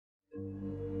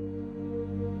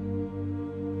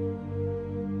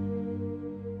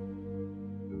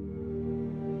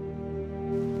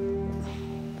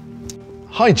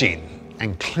Hygiene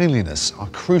and cleanliness are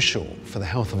crucial for the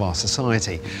health of our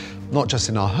society, not just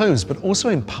in our homes, but also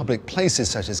in public places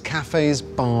such as cafes,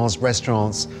 bars,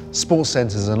 restaurants, sports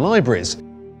centres and libraries.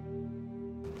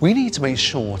 We need to make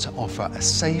sure to offer a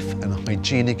safe and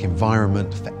hygienic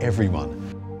environment for everyone.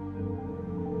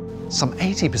 Some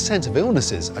 80% of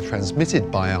illnesses are transmitted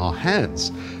by our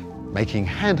hands, making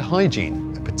hand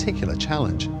hygiene a particular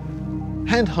challenge.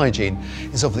 Hand hygiene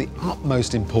is of the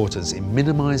utmost importance in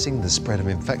minimising the spread of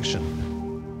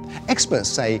infection. Experts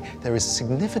say there is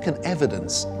significant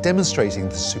evidence demonstrating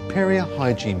the superior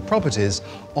hygiene properties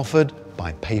offered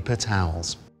by paper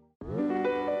towels.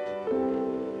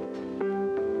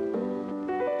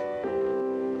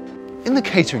 In the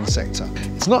catering sector,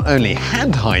 it's not only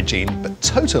hand hygiene, but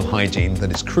total hygiene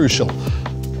that is crucial.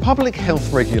 Public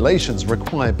health regulations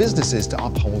require businesses to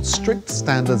uphold strict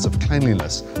standards of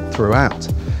cleanliness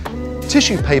throughout.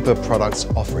 Tissue paper products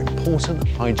offer important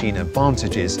hygiene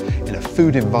advantages in a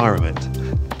food environment,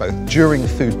 both during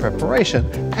food preparation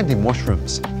and in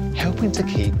washrooms, helping to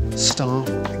keep staff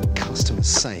and customers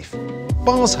safe.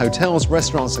 Bars, hotels,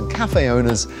 restaurants and cafe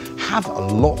owners have a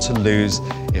lot to lose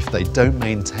if they don't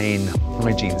maintain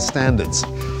hygiene standards.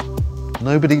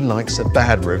 Nobody likes a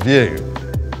bad review.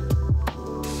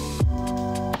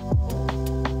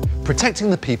 Protecting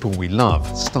the people we love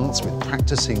starts with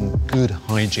practicing good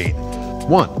hygiene.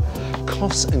 1.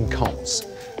 Coughs and colds.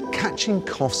 Catching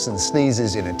coughs and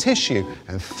sneezes in a tissue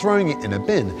and throwing it in a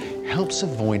bin helps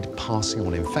avoid passing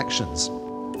on infections.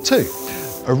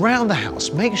 2. Around the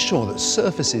house, make sure that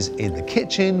surfaces in the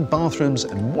kitchen, bathrooms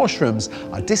and washrooms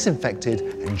are disinfected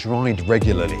and dried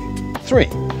regularly. 3.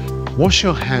 Wash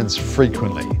your hands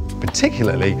frequently,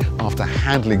 particularly after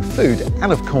handling food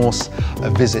and, of course, a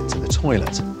visit to the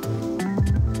toilet.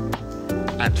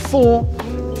 And 4.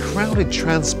 Crowded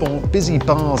transport, busy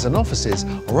bars and offices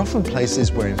are often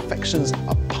places where infections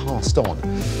are passed on.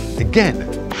 Again,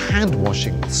 hand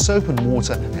washing with soap and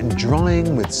water and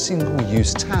drying with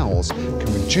single-use towels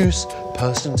can reduce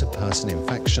person-to-person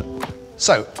infection.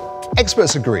 So,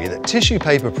 experts agree that tissue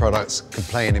paper products can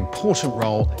play an important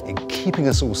role in keeping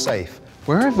us all safe,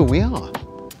 wherever we are.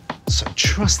 So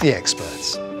trust the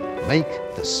experts. Make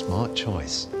the smart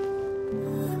choice.